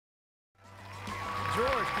George,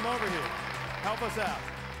 come over here. Help us out.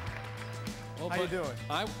 Well, how you doing?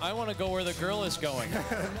 I want to go where the girl is going.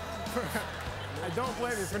 I don't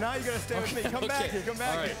blame you. For now, you got to stay with me. Come back here. Come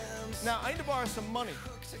back here. Now, I need to borrow some money.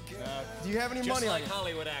 Do you have any money on you? Just like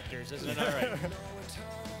Hollywood actors, isn't it? All right. Let's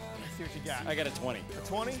see what you got. I got a 20. A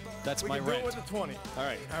 20? That's my rent. We can do it with a 20. All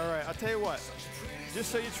right. All right. I'll tell you what.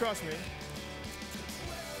 Just so you trust me,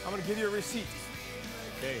 I'm going to give you a receipt.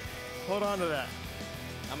 Okay. Hold on to that.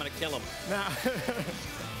 I'm going to kill him. Now,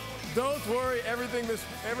 don't worry. Everything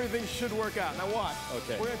should work out. Now watch.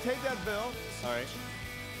 Okay. We're going to take that bill. All right.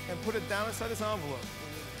 And put it down inside this envelope.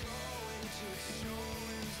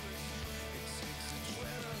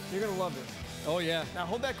 You're going to love this. Oh, yeah. Now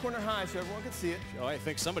hold that corner high so everyone can see it. Oh, I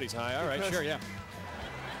think somebody's high. All right, sure, yeah.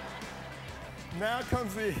 Now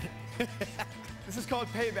comes the... This is called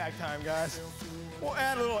payback time, guys. We'll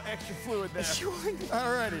add a little extra fluid there.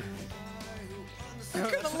 All righty. You're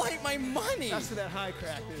going to light my money. That's for that high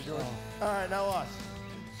crack there, George. All right, now watch.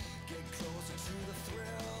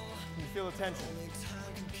 You feel the tension.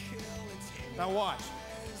 Now watch.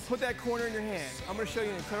 Put that corner in your hand. I'm going to show you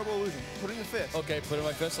an incredible illusion. Put it in the fist. Okay, put it in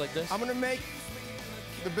my fist like this. I'm going to make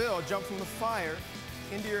the bill jump from the fire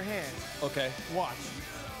into your hand. Okay. Watch.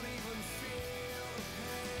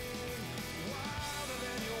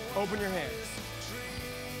 Open your hand.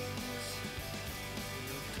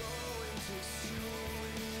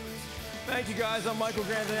 Thank you, guys. I'm Michael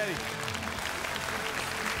Grandinetti.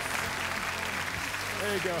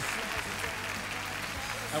 There you go.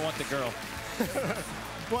 I want the girl.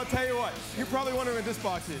 Well, I'll tell you what. You're probably wondering what this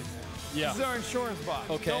box is. Yeah. This is our insurance box.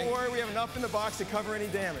 Okay. Don't worry, we have enough in the box to cover any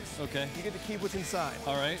damage. Okay. You get to keep what's inside.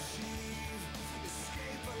 All right.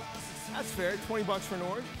 That's fair. 20 bucks for an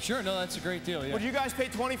orange. Sure, no, that's a great deal, yeah. Would you guys pay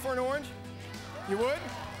 20 for an orange? You would?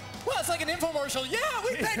 Well, it's like an infomercial. Yeah,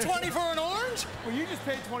 we paid 20 for an orange. Well, you just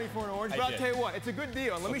paid 20 for an orange, but I'll tell you what, it's a good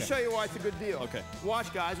deal. And let me show you why it's a good deal. Okay.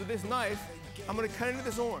 Watch, guys, with this knife, I'm going to cut into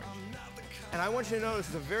this orange. And I want you to notice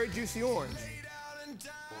it's a very juicy orange.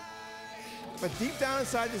 But deep down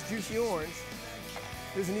inside this juicy orange,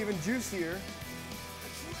 there's an even juicier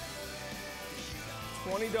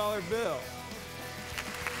 $20 bill.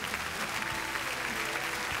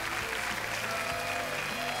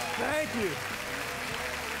 Thank you.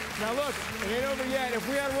 Now look, it ain't over yet. If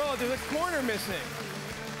we unroll it, there's a corner missing.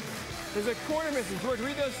 There's a corner missing. George,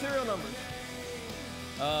 read those serial numbers.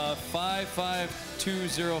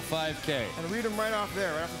 55205K. And read them right off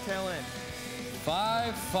there, right off the tail end.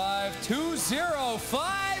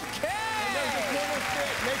 55205K. And does the corner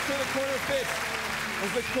fit? Make sure the corner fits.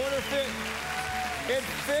 Does the corner fit? It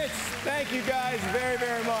fits. Thank you guys very,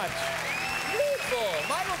 very much. Beautiful.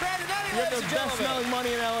 Michael Grandinetti, ladies and gentlemen. You have the best smelling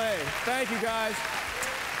money in LA. Thank you guys.